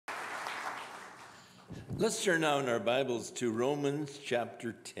Let's turn now in our Bibles to Romans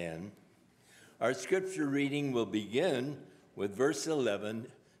chapter 10. Our scripture reading will begin with verse 11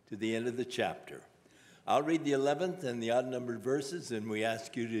 to the end of the chapter. I'll read the 11th and the odd-numbered verses, and we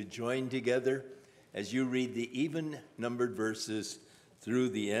ask you to join together as you read the even-numbered verses through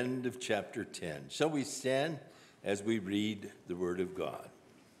the end of chapter 10. Shall we stand as we read the Word of God?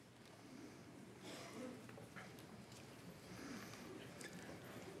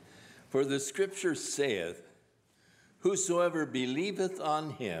 For the Scripture saith, whosoever believeth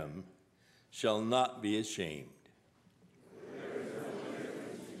on him shall not be ashamed.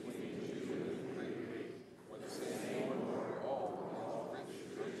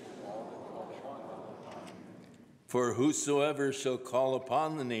 For whosoever shall call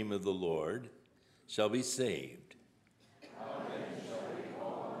upon the name of the Lord shall be saved. How then shall they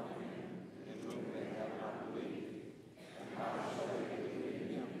call on him in whom they have not believed? And how shall they believe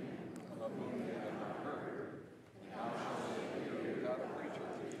in him of whom they have not heard? And how shall they hear without a preacher?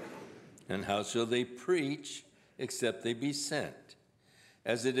 And how shall they preach except they be sent?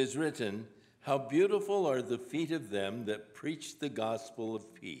 As it is written, how beautiful are the feet of them that preach the gospel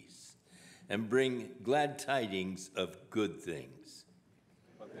of peace, and bring glad tidings of good things.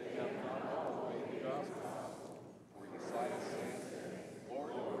 But they have not all obeyed the gospel. For Isaiah saith,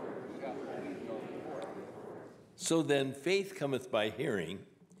 Lord, who hath believed our report? So then faith cometh by hearing,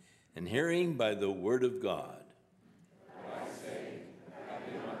 and hearing by the word of God. But I say, have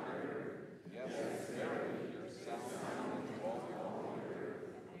they not heard? Yes, verily, your sound unto all the wonder,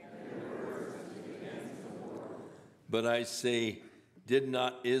 and your words unto the ends of the world. But I say, did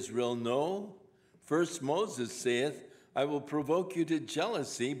not Israel know? First Moses saith, I will provoke you to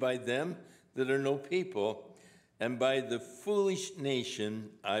jealousy by them that are no people, and by the foolish nation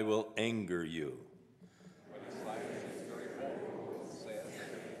I will anger you. But Isaiah is very bold, saith,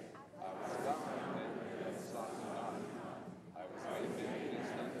 I was found then and sought me not. I was made manifest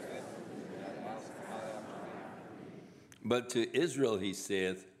unto them that asked not after me. But to Israel he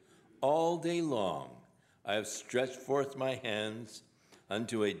saith, all day long I have stretched forth my hands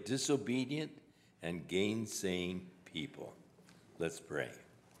unto a disobedient and gainsaying people. Let's pray.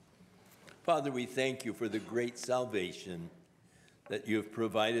 Father, we thank you for the great salvation that you have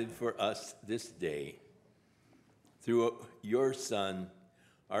provided for us this day through your Son,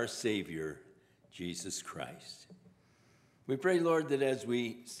 our Savior, Jesus Christ. We pray, Lord, that as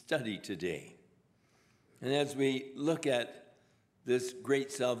we study today and as we look at this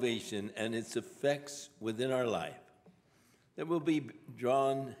great salvation and its effects within our life, that we'll be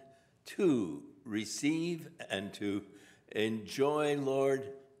drawn to receive and to enjoy,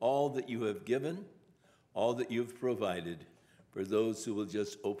 Lord, all that you have given, all that you've provided for those who will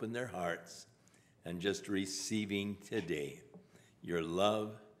just open their hearts and just receiving today your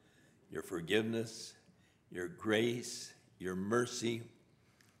love, your forgiveness, your grace, your mercy,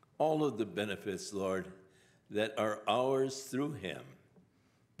 all of the benefits, Lord, that are ours through him.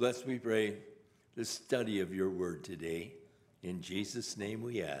 Bless, we pray, the study of your word today. In Jesus' name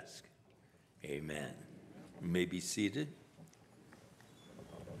we ask, amen. You may be seated.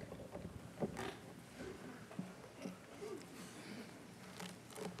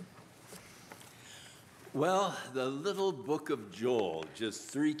 Well, the little book of Joel, just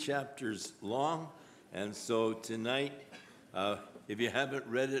 3 chapters long, and so tonight, if you haven't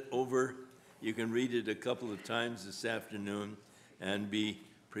read it over, you can read it a couple of times this afternoon and be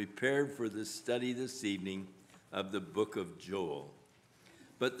prepared for the study this evening of the book of Joel.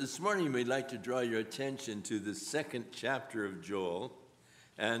 But this morning we'd like to draw your attention to the 2nd chapter of Joel,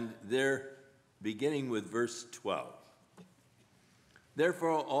 and there beginning with verse 12.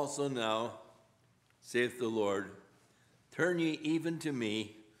 Therefore also now, saith the Lord, turn ye even to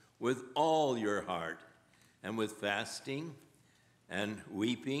me with all your heart, and with fasting, and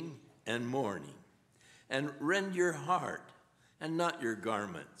weeping, and mourning, and rend your heart, and not your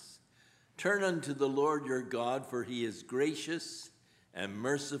garments. Turn unto the Lord your God, for he is gracious and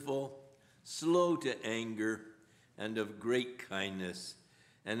merciful, slow to anger, and of great kindness,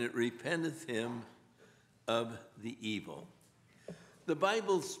 and it repenteth him of the evil. The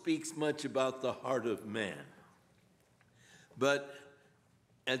Bible speaks much about the heart of man, but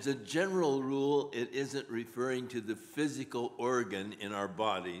as a general rule, it isn't referring to the physical organ in our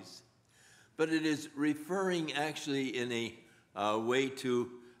bodies, but it is referring actually in a way to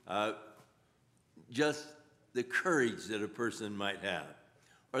just the courage that a person might have,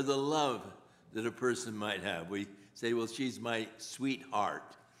 or the love that a person might have. We say, well, she's my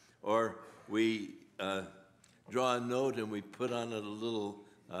sweetheart, or we draw a note and we put on it a little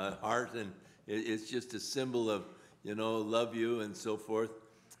heart, and it's just a symbol of, love you and so forth.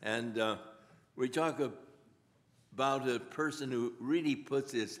 And we talk about a person who really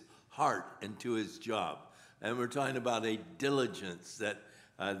puts his heart into his job. And we're talking about a diligence that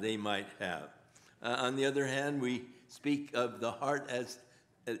they might have. On the other hand, we speak of the heart as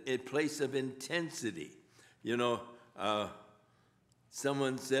a place of intensity. You know,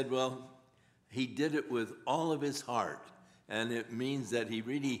 someone said, well, he did it with all of his heart. And it means that he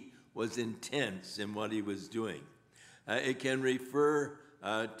really was intense in what he was doing. It can refer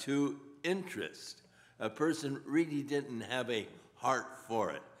to interest. A person really didn't have a heart for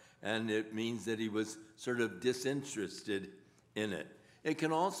it, and it means that he was sort of disinterested in it. It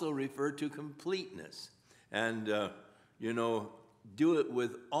can also refer to completeness, and, do it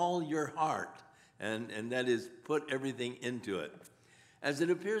with all your heart, and that is put everything into it. As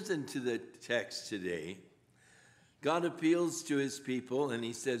it appears into the text today, God appeals to his people, and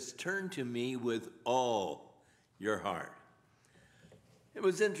he says, turn to me with all your heart. It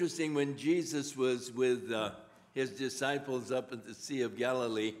was interesting when Jesus was with his disciples up at the Sea of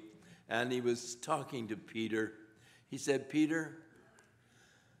Galilee, and he was talking to Peter. He said, Peter,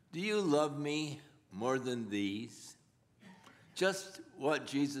 do you love me more than these? Just what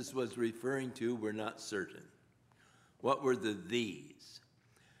Jesus was referring to, we're not certain. What were the these?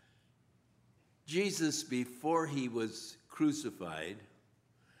 Jesus, before he was crucified,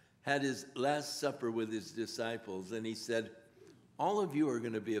 had his Last Supper with his disciples, and he said, all of you are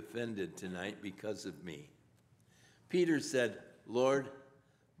going to be offended tonight because of me. Peter said, Lord,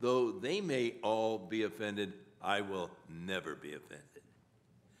 though they may all be offended, I will never be offended.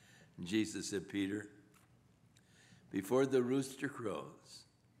 And Jesus said, Peter, before the rooster crows,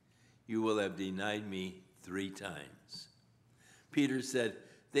 you will have denied me 3 times. Peter said,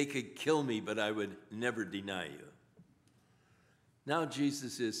 they could kill me, but I would never deny you. Now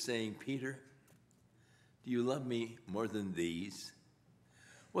Jesus is saying, Peter, do you love me more than these?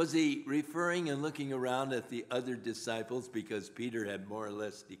 Was he referring and looking around at the other disciples because Peter had more or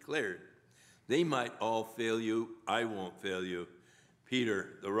less declared, they might all fail you, I won't fail you.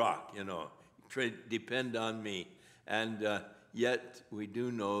 Peter, the rock, depend on me. And yet we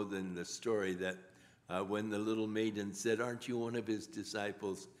do know in the story that when the little maiden said, aren't you one of his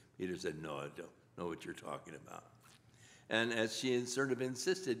disciples? Peter said, no, I don't know what you're talking about. And as she sort of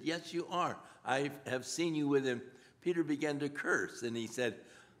insisted, yes, you are. I have seen you with him. Peter began to curse, and he said,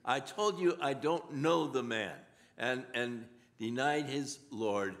 I told you I don't know the man, and denied his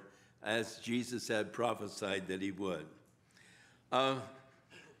Lord as Jesus had prophesied that he would.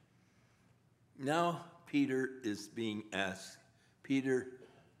 Now Peter is being asked, Peter,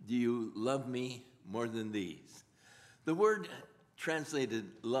 do you love me more than these? The word translated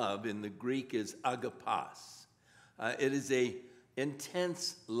love in the Greek is agapos. It is a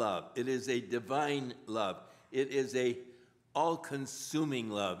intense love. It is a divine love. It is a all-consuming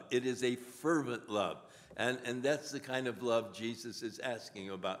love. It is a fervent love. And that's the kind of love Jesus is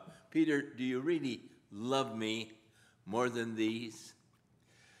asking about. Peter, do you really love me more than these?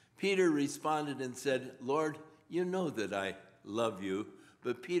 Peter responded and said, Lord, you know that I love you.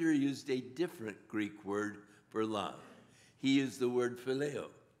 But Peter used a different Greek word for love. He used the word phileo,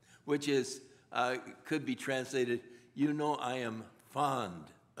 which is could be translated, you know I am fond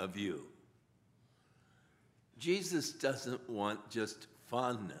of you. Jesus doesn't want just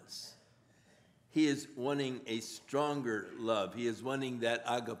fondness. He is wanting a stronger love. He is wanting that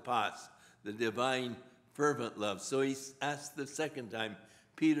agapos, the divine fervent love. So he asked the second time,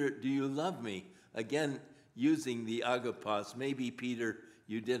 Peter, do you love me? Again, using the agapos. Maybe, Peter,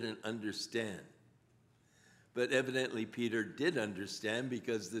 you didn't understand. But evidently Peter did understand,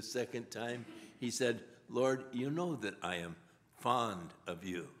 because the second time he said, Lord, you know that I am fond of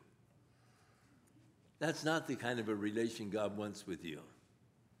you. That's not the kind of a relation God wants with you.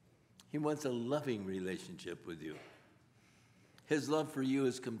 He wants a loving relationship with you. His love for you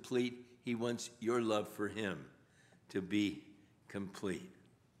is complete. He wants your love for him to be complete.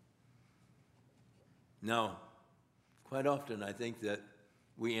 Now, quite often I think that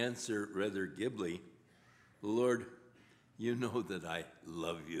we answer rather glibly, Lord, you know that I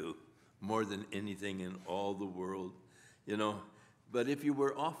love you more than anything in all the world, But if you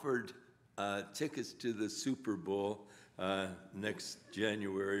were offered tickets to the Super Bowl next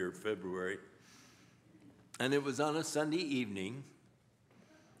January or February, and it was on a Sunday evening,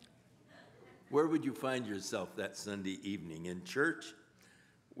 where would you find yourself that Sunday evening? In church,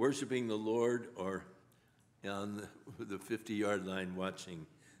 worshiping the Lord, or on the 50-yard line watching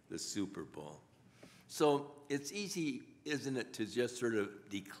the Super Bowl? So it's easy, isn't it, to just sort of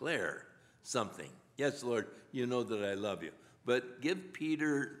declare something. Yes, Lord, you know that I love you. But give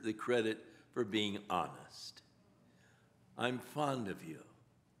Peter the credit for being honest. I'm fond of you.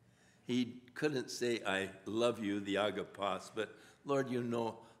 He couldn't say, I love you, the agapos, but Lord, you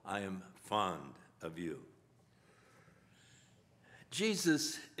know I am fond of you.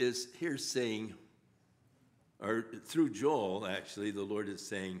 Jesus is here saying, or through Joel, actually, the Lord is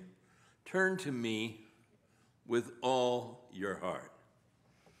saying, turn to me with all your heart.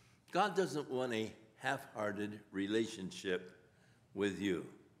 God doesn't want a half-hearted relationship with you.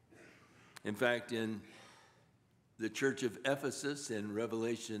 In fact, in the church of Ephesus in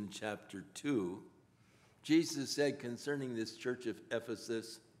Revelation chapter 2, Jesus said concerning this church of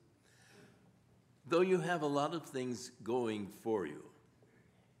Ephesus, though you have a lot of things going for you,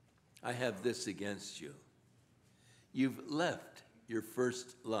 I have this against you. You've left your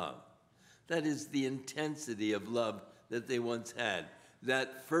first love. That is the intensity of love that they once had,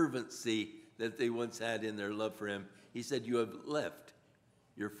 that fervency that they once had in their love for him. He said, you have left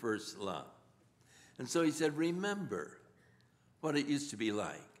your first love. And so he said, remember what it used to be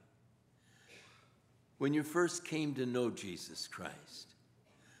like when you first came to know Jesus Christ,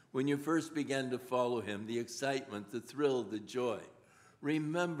 when you first began to follow him, the excitement, the thrill, the joy.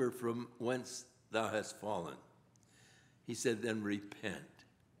 Remember from whence thou hast fallen. He said, then repent.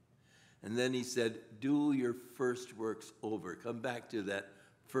 And then he said, do your first works over. Come back to that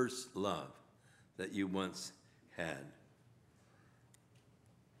first love that you once had.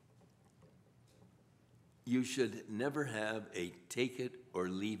 You should never have a take it or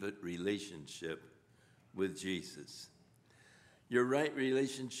leave it relationship with Jesus. Your right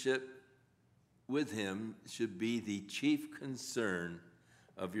relationship with him should be the chief concern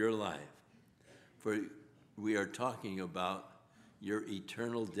of your life. For we are talking about your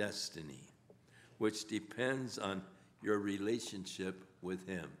eternal destiny, which depends on your relationship with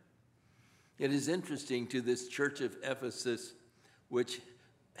him. It is interesting to this church of Ephesus, which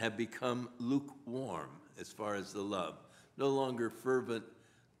have become lukewarm as far as the love. No longer fervent,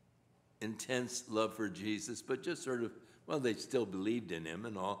 intense love for Jesus, but just sort of, well, they still believed in him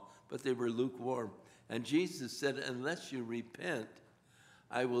and all, but they were lukewarm. And Jesus said, unless you repent,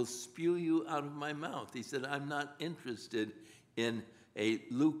 I will spew you out of my mouth. He said, I'm not interested in a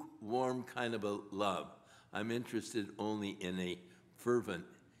lukewarm kind of a love. I'm interested only in a fervent,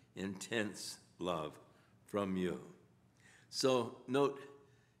 intense love from you. So note,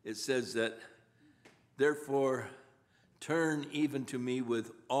 it says that, therefore, turn even to me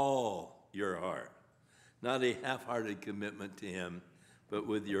with all your heart. Not a half-hearted commitment to him, but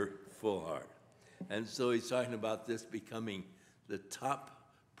with your full heart. And so he's talking about this becoming the top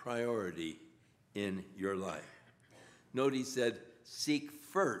priority in your life. Note he said, seek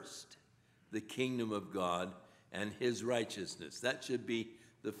first the kingdom of God and his righteousness. That should be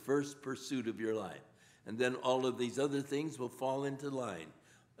the first pursuit of your life. And then all of these other things will fall into line.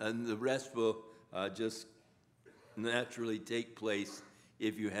 And the rest will just naturally take place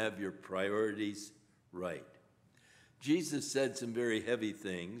if you have your priorities right. Jesus said some very heavy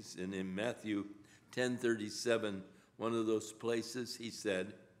things, and in Matthew 10:37, one of those places, he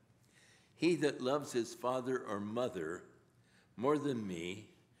said, he that loves his father or mother more than me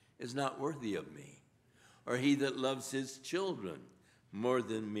is not worthy of me. Or he that loves his children more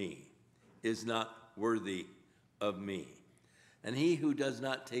than me is not worthy of me. And he who does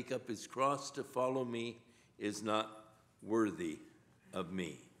not take up his cross to follow me is not worthy of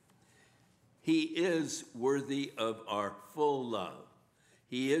me. He is worthy of our full love.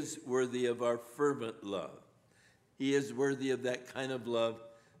 He is worthy of our fervent love. He is worthy of that kind of love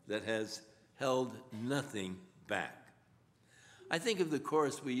that has held nothing back. I think of the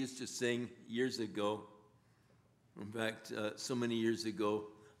chorus we used to sing years ago. In fact, so many years ago,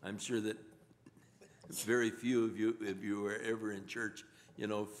 I'm sure that very few of you, if you were ever in church,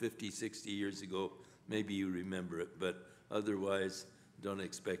 50, 60 years ago, maybe you remember it, but otherwise, don't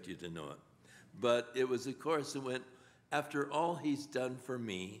expect you to know it. But it was a chorus that went, after all he's done for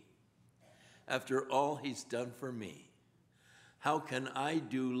me, after all he's done for me, how can I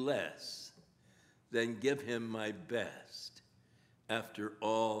do less than give him my best after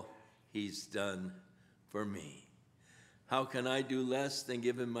all he's done for me? How can I do less than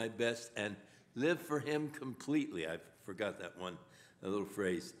give him my best and live for him completely? I forgot that one, a little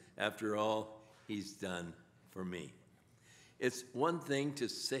phrase, after all he's done for me. It's one thing to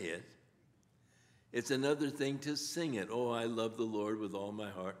say it. It's another thing to sing it. Oh, I love the Lord with all my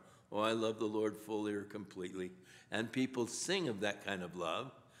heart. Oh, I love the Lord fully or completely. And people sing of that kind of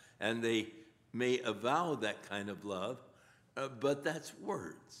love, and they may avow that kind of love, but that's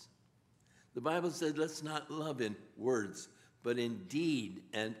words. The Bible says let's not love in words, but in deed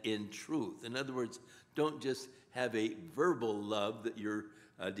and in truth. In other words, don't just have a verbal love that you're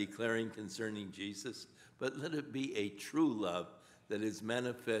declaring concerning Jesus, but let it be a true love that is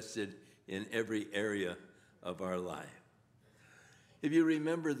manifested in every area of our life. If you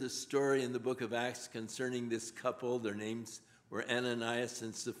remember the story in the book of Acts concerning this couple, their names were Ananias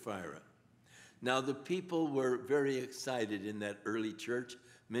and Sapphira. Now, the people were very excited in that early church.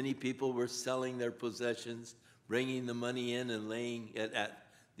 Many people were selling their possessions, bringing the money in and laying it at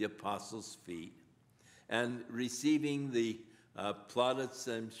the apostles' feet, and receiving the plaudits,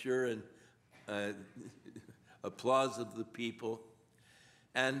 I'm sure, and applause of the people.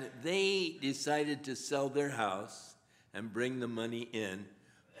 And they decided to sell their house and bring the money in,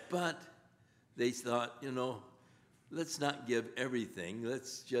 but they thought, let's not give everything.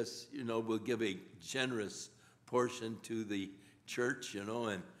 Let's just, we'll give a generous portion to the church,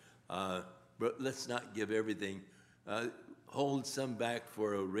 but let's not give everything. Hold some back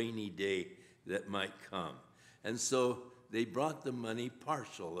for a rainy day that might come. And so they brought the money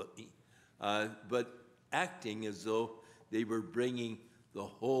partially, but acting as though they were bringing the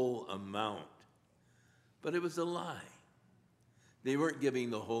whole amount. But it was a lie. They weren't giving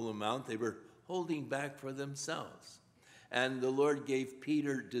the whole amount. They were holding back for themselves. And the Lord gave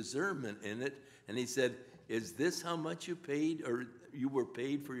Peter discernment in it, and he said, "Is this how much you paid, or you were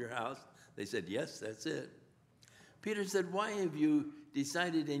paid for your house?" They said, "Yes, that's it." Peter said, "Why have you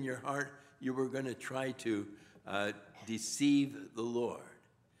decided in your heart you were going to try to deceive the Lord?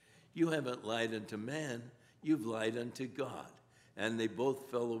 You haven't lied unto man, you've lied unto God." And they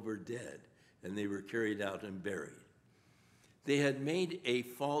both fell over dead, and they were carried out and buried. They had made a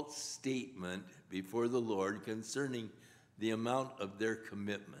false statement before the Lord concerning the amount of their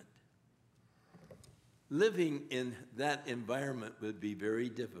commitment. Living in that environment would be very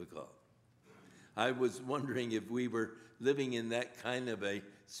difficult. I was wondering if we were living in that kind of a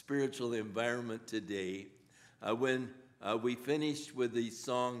spiritual environment today, when we finished with the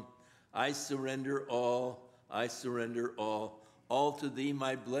song, "I surrender all to thee,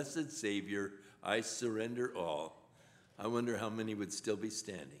 my blessed Savior, I surrender all." I wonder how many would still be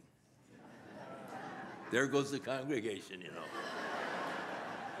standing. There goes the congregation,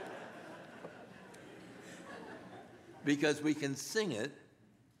 Because we can sing it,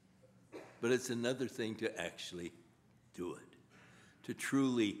 but it's another thing to actually do it, to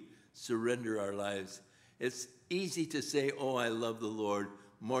truly surrender our lives. It's easy to say, "Oh, I love the Lord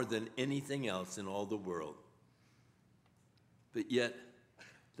more than anything else in all the world." But yet,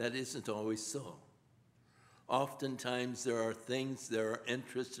 that isn't always so. Oftentimes, there are things, there are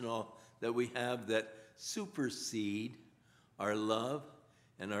interests and all that we have that supersede our love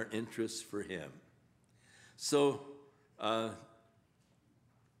and our interest for Him. So,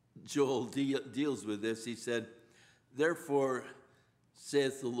 Joel deals with this. He said, "Therefore,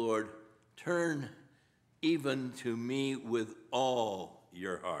 saith the Lord, turn even to me with all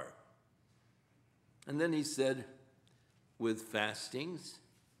your heart." And then he said, "with fastings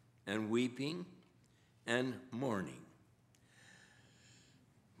and weeping and mourning."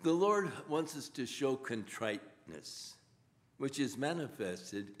 The Lord wants us to show contriteness, which is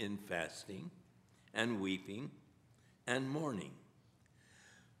manifested in fasting and weeping and mourning.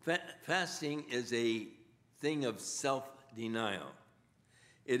 Fasting is a thing of self-denial.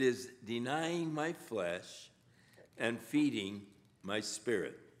 It is denying my flesh and feeding my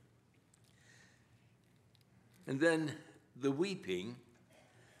spirit. And then the weeping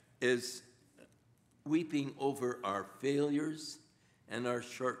is weeping over our failures and our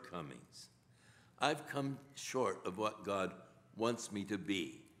shortcomings. I've come short of what God wants me to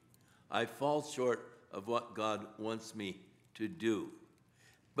be. I fall short of what God wants me to do.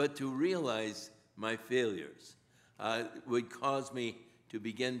 But to realize my failures would cause me to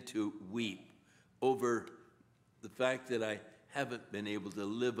begin to weep over the fact that I haven't been able to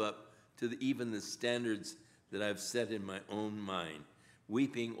live up to even the standards that I've set in my own mind,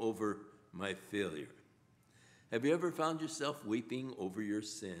 weeping over my failure. Have you ever found yourself weeping over your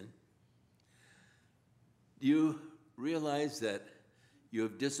sin? Do you realize that you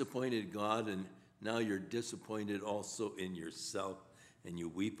have disappointed God and now you're disappointed also in yourself and you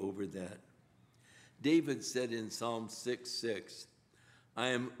weep over that? David said in Psalm 6:6, "I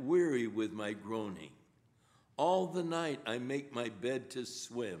am weary with my groaning. All the night I make my bed to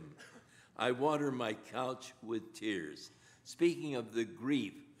swim. I water my couch with tears." Speaking of the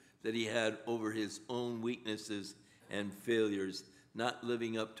grief that he had over his own weaknesses and failures, not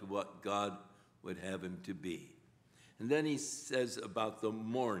living up to what God would have him to be. And then he says about the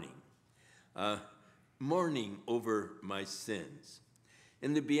mourning, mourning over my sins.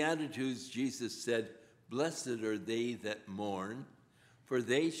 In the Beatitudes, Jesus said, "Blessed are they that mourn, for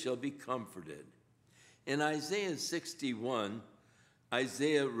they shall be comforted." In Isaiah 61,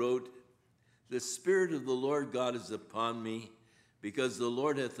 Isaiah wrote, "The Spirit of the Lord God is upon me, because the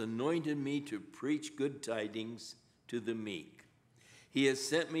Lord hath anointed me to preach good tidings to the meek. He has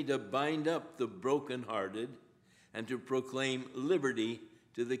sent me to bind up the brokenhearted and to proclaim liberty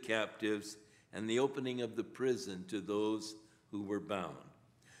to the captives and the opening of the prison to those who were bound,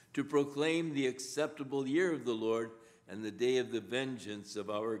 to proclaim the acceptable year of the Lord and the day of the vengeance of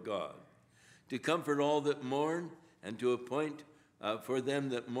our God, to comfort all that mourn and to appoint for them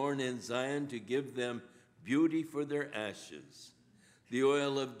that mourn in Zion, to give them beauty for their ashes, the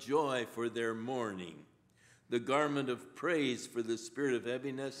oil of joy for their mourning, the garment of praise for the spirit of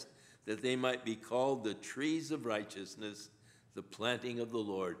heaviness, that they might be called the trees of righteousness, the planting of the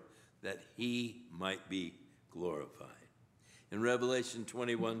Lord, that he might be glorified. In Revelation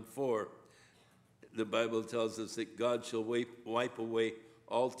 21:4, the Bible tells us that God shall wipe away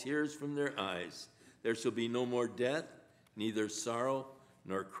all tears from their eyes. There shall be no more death, neither sorrow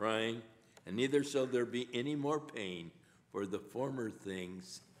nor crying, and neither shall there be any more pain, for the former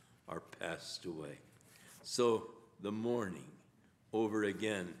things are passed away. So the mourning over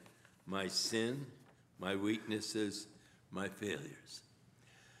again, my sin, my weaknesses, my failures.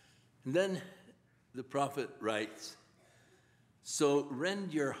 And then the prophet writes, so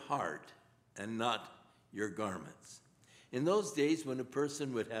rend your heart and not your garments. In those days when a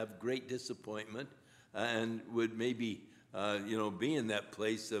person would have great disappointment and would maybe be in that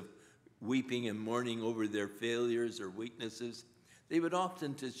place of weeping and mourning over their failures or weaknesses, they would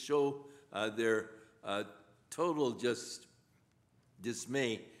often, to show their total just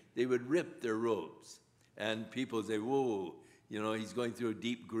dismay, they would rip their robes. And people would say, whoa, he's going through a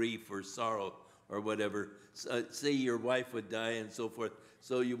deep grief or sorrow or whatever. Say your wife would die and so forth.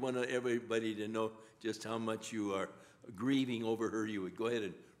 So you want everybody to know just how much you are grieving over her. You would go ahead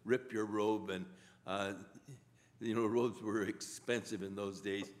and rip your robe. And, robes were expensive in those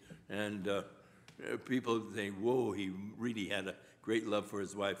days. And people would think, whoa, he really had a great love for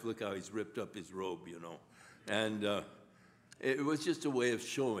his wife. Look how he's ripped up his robe, And it was just a way of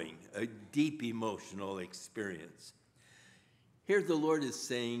showing a deep emotional experience. Here the Lord is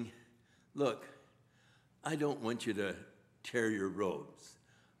saying, look, I don't want you to tear your robes.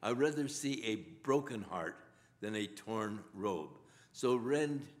 I'd rather see a broken heart than a torn robe. So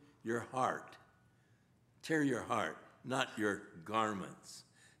rend your heart. Tear your heart, not your garments.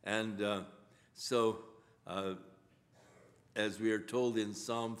 And as we are told in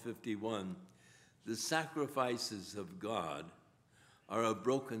Psalm 51, the sacrifices of God are a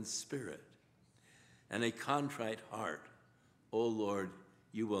broken spirit and a contrite heart, O Lord,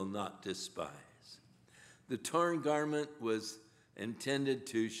 you will not despise. The torn garment was intended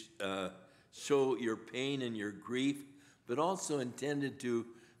to show your pain and your grief, but also intended to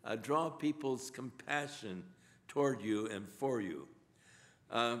draw people's compassion toward you and for you.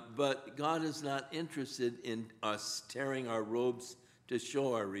 But God is not interested in us tearing our robes to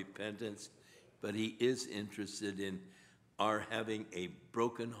show our repentance, but he is interested in our having a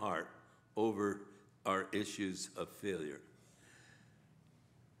broken heart over our issues of failure.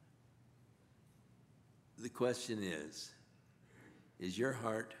 The question is your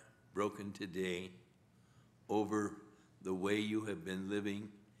heart broken today over the way you have been living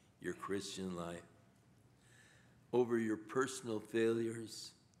your Christian life? Over your personal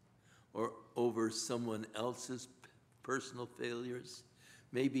failures? Or over someone else's personal failures?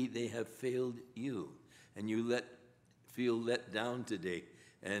 Maybe they have failed you and you feel let down today,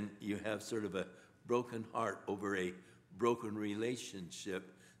 and you have sort of a broken heart over a broken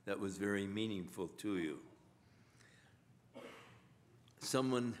relationship that was very meaningful to you.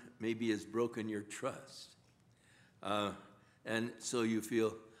 Someone maybe has broken your trust. And so you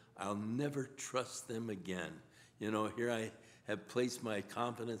feel, I'll never trust them again. Here I have placed my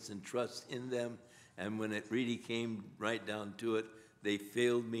confidence and trust in them, and when it really came right down to it, they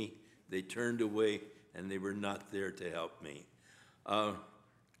failed me, they turned away, and they were not there to help me. The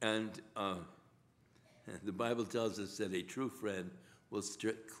Bible tells us that a true friend will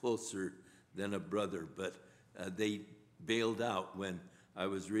stick closer than a brother, but they bailed out when I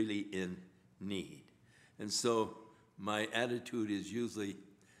was really in need. And so my attitude is usually,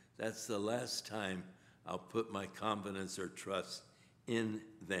 that's the last time I'll put my confidence or trust in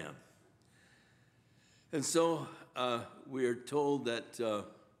them. And so we are told that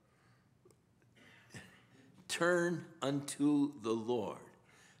turn unto the Lord.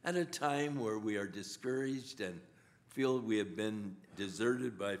 At a time where we are discouraged and feel we have been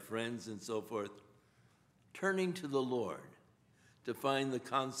deserted by friends and so forth, turning to the Lord to find the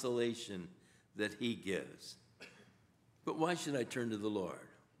consolation that he gives. But why should I turn to the Lord?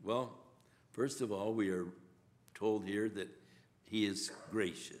 Well, first of all, we are told here that he is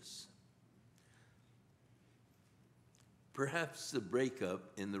gracious. Perhaps the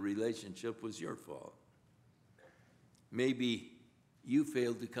breakup in the relationship was your fault. Maybe you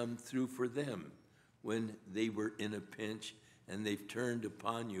failed to come through for them when they were in a pinch and they've turned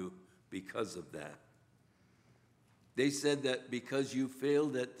upon you because of that. They said that because you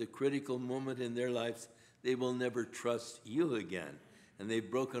failed at the critical moment in their lives, they will never trust you again, and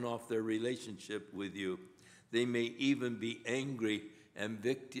they've broken off their relationship with you. They may even be angry and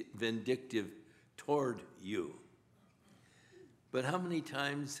vindictive toward you. But how many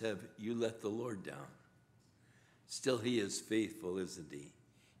times have you let the Lord down? Still, he is faithful, isn't he?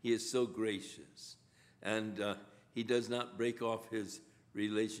 He is so gracious, and he does not break off his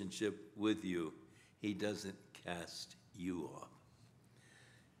relationship with you. He doesn't cast you off.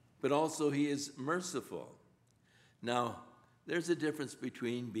 But also, he is merciful. Now, there's a difference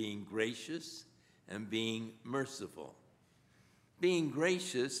between being gracious and being merciful. Being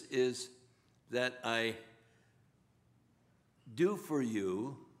gracious is that I do for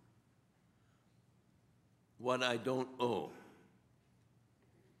you what I don't owe.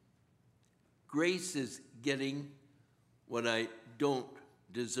 Grace is getting what I don't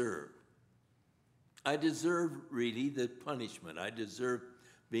deserve. I deserve really the punishment. I deserve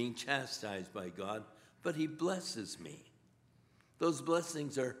being chastised by God, but he blesses me. Those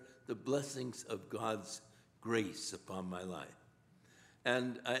blessings are the blessings of God's grace upon my life.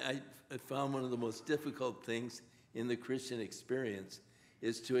 And I found one of the most difficult things in the Christian experience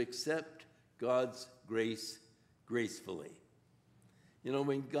is to accept God's grace gracefully. You know,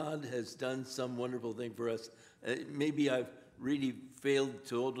 when God has done some wonderful thing for us, maybe I've really failed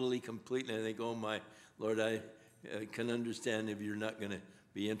totally, completely, and I think, oh my Lord, I can understand if you're not going to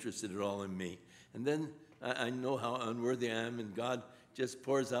be interested at all in me. And then I know how unworthy I am, and God just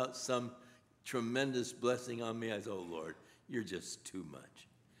pours out some tremendous blessing on me. I say, oh Lord, you're just too much.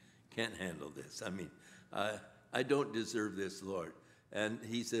 Can't handle this. I mean, I don't deserve this, Lord. And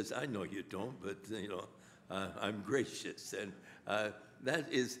he says, I know you don't, but, I'm gracious. And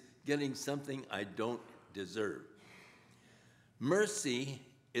that is getting something I don't deserve. Mercy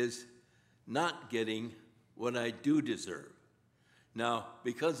is not getting what I do deserve. Now,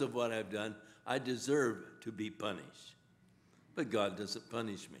 because of what I've done, I deserve to be punished. But God doesn't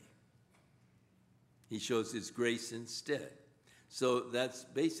punish me. He shows his grace instead. So that's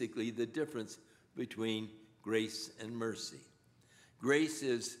basically the difference between grace and mercy. Grace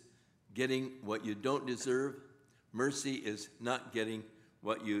is getting what you don't deserve. Mercy is not getting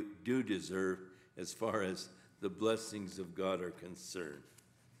what you do deserve as far as the blessings of God are concerned.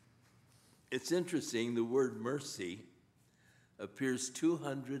 It's interesting, the word mercy appears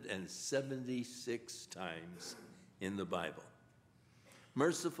 276 times in the Bible.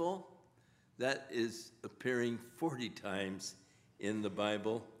 Merciful, that is appearing 40 times in the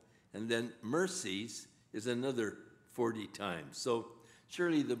Bible. And then mercies is another 40 times. So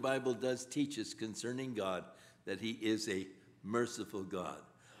surely the Bible does teach us concerning God that he is a merciful God.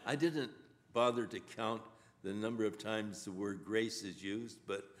 I didn't bother to count the number of times the word grace is used,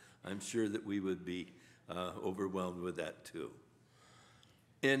 but I'm sure that we would be overwhelmed with that too.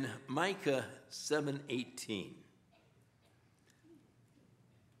 In Micah 7:18,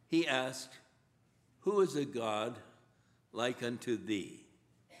 he asked, who is a God like unto thee,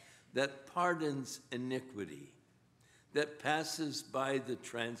 that pardons iniquity, that passes by the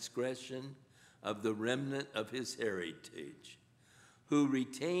transgression of the remnant of his heritage, who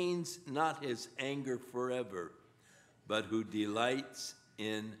retains not his anger forever, but who delights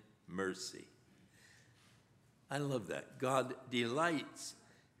in mercy. I love that. God delights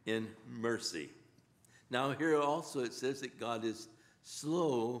in mercy. Now here also it says that God is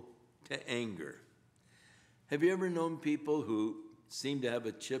slow to anger. Have you ever known people who seem to have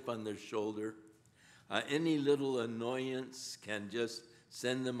a chip on their shoulder? Any little annoyance can just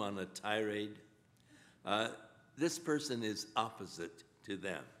send them on a tirade. This person is opposite to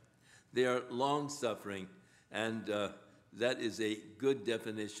them. They are long-suffering, and that is a good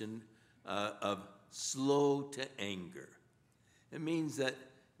definition of slow to anger. It means that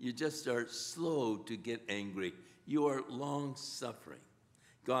you just are slow to get angry. You are long-suffering.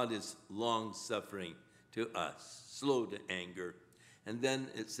 God is long-suffering to us, slow to anger. And then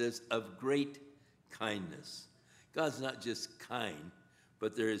it says, of great kindness. God's not just kind,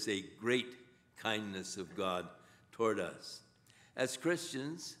 but there is a great kindness of God toward us. As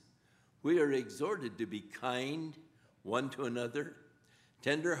Christians, we are exhorted to be kind one to another,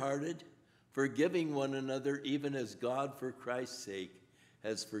 tender-hearted, forgiving one another, even as God, for Christ's sake,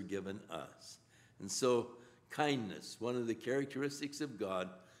 has forgiven us. And so, kindness, one of the characteristics of God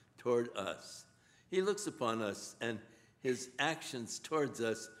toward us. He looks upon us, and his actions towards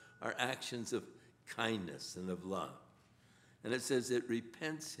us are actions of kindness and of love. And it says it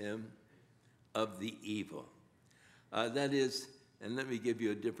repents him of the evil. That is, and let me give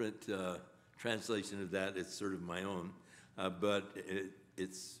you a different translation of that. It's sort of my own, but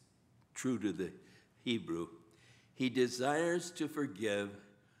it's true to the Hebrew. He desires to forgive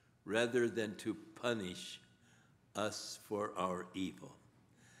rather than to punish us for our evil.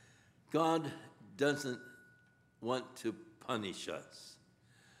 God doesn't want to punish us.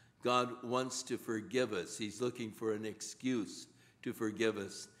 God wants to forgive us. He's looking for an excuse to forgive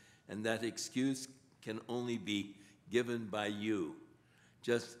us, and that excuse can only be given by you,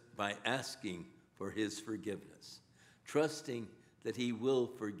 just by asking for his forgiveness, trusting that he will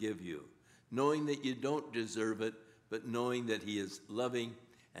forgive you, knowing that you don't deserve it, but knowing that he is loving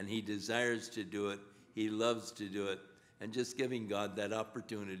and he desires to do it, he loves to do it, and just giving God that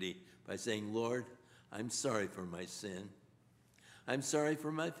opportunity by saying, Lord, I'm sorry for my sin. I'm sorry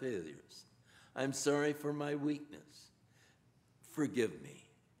for my failures. I'm sorry for my weakness. Forgive me.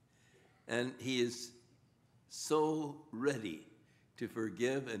 And he is so ready to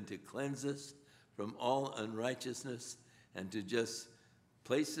forgive and to cleanse us from all unrighteousness and to just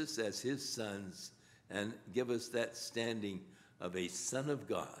place us as his sons and give us that standing of a son of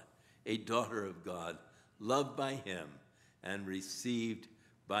God, a daughter of God, loved by him and received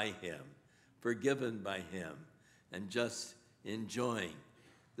by him, forgiven by him, and just enjoying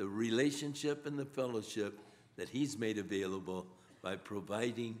the relationship and the fellowship that he's made available by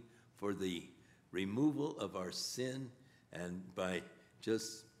providing for the removal of our sin and by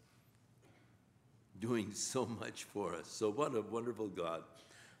just doing so much for us. So what a wonderful God.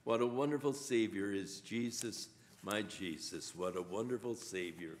 What a wonderful Savior is Jesus, my Jesus. What a wonderful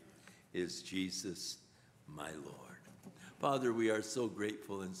Savior is Jesus, my Lord. Father, we are so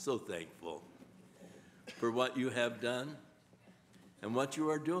grateful and so thankful for what you have done and what you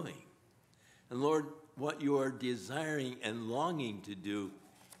are doing. And Lord, what you are desiring and longing to do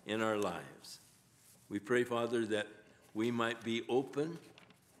in our lives. We pray, Father, that we might be open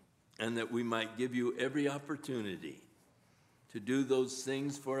and that we might give you every opportunity to do those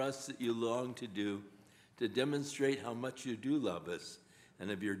things for us that you long to do, to demonstrate how much you do love us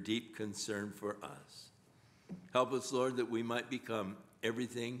and of your deep concern for us. Help us, Lord, that we might become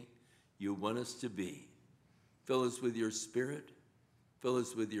everything you want us to be. Fill us with your Spirit. Fill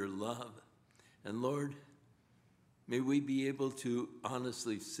us with your love. And Lord, may we be able to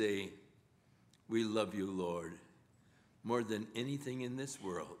honestly say, we love you, Lord, more than anything in this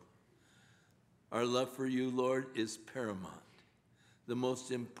world. Our love for you, Lord, is paramount. The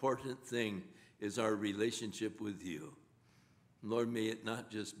most important thing is our relationship with you. Lord, may it not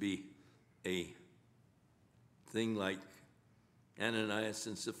just be a thing like Ananias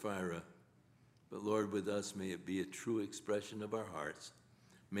and Sapphira, but Lord, with us, may it be a true expression of our hearts.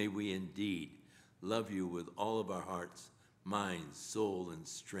 May we indeed love you with all of our hearts, minds, soul, and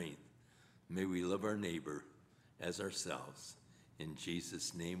strength. May we love our neighbor as ourselves. In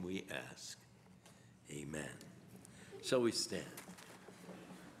Jesus' name we ask. Amen. Shall we stand?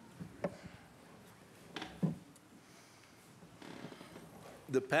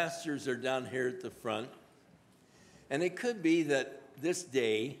 The pastors are down here at the front, and it could be that this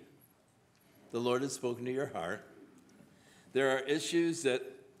day the Lord has spoken to your heart. There are issues that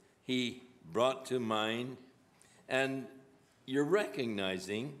he brought to mind, and you're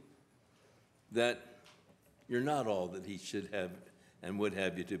recognizing that you're not all that he should have and would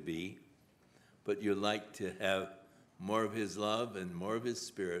have you to be, but you like to have more of his love and more of his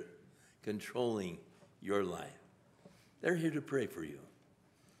Spirit controlling your life. They're here to pray for you.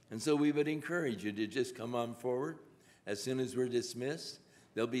 And so we would encourage you to just come on forward. As soon as we're dismissed,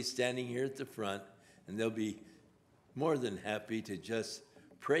 they'll be standing here at the front, and they'll be more than happy to just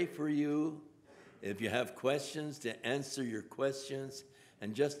pray for you. If you have questions, to answer your questions,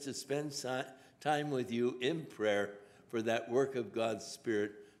 and just to spend time with you in prayer for that work of God's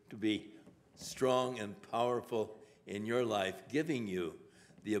Spirit to be strong and powerful in your life, giving you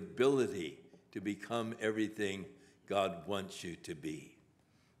the ability to become everything God wants you to be.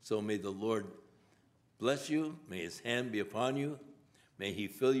 So may the Lord bless you. May his hand be upon you. May he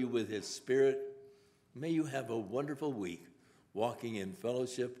fill you with his Spirit. May you have a wonderful week walking in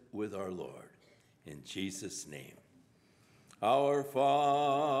fellowship with our Lord. In Jesus' name. Our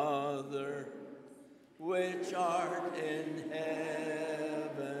Father, which art in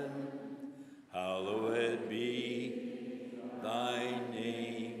heaven, hallowed be thy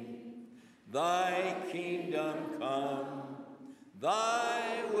name. Thy kingdom come,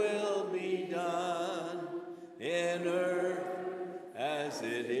 thy will be done in earth as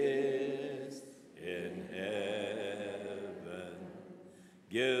it is in heaven.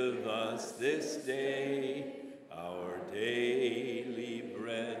 Give us this day our daily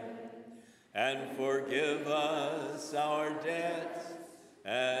and forgive us our debts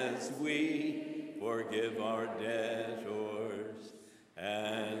as we forgive our debtors.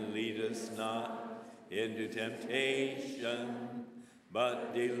 And lead us not into temptation,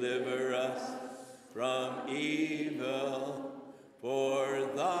 but deliver us from evil.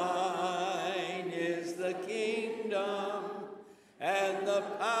 For thine is the kingdom, and the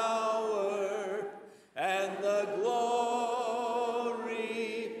power, and the glory,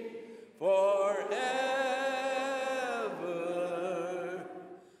 forever.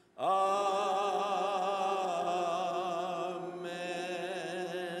 Amen.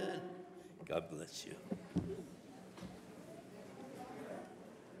 God bless you.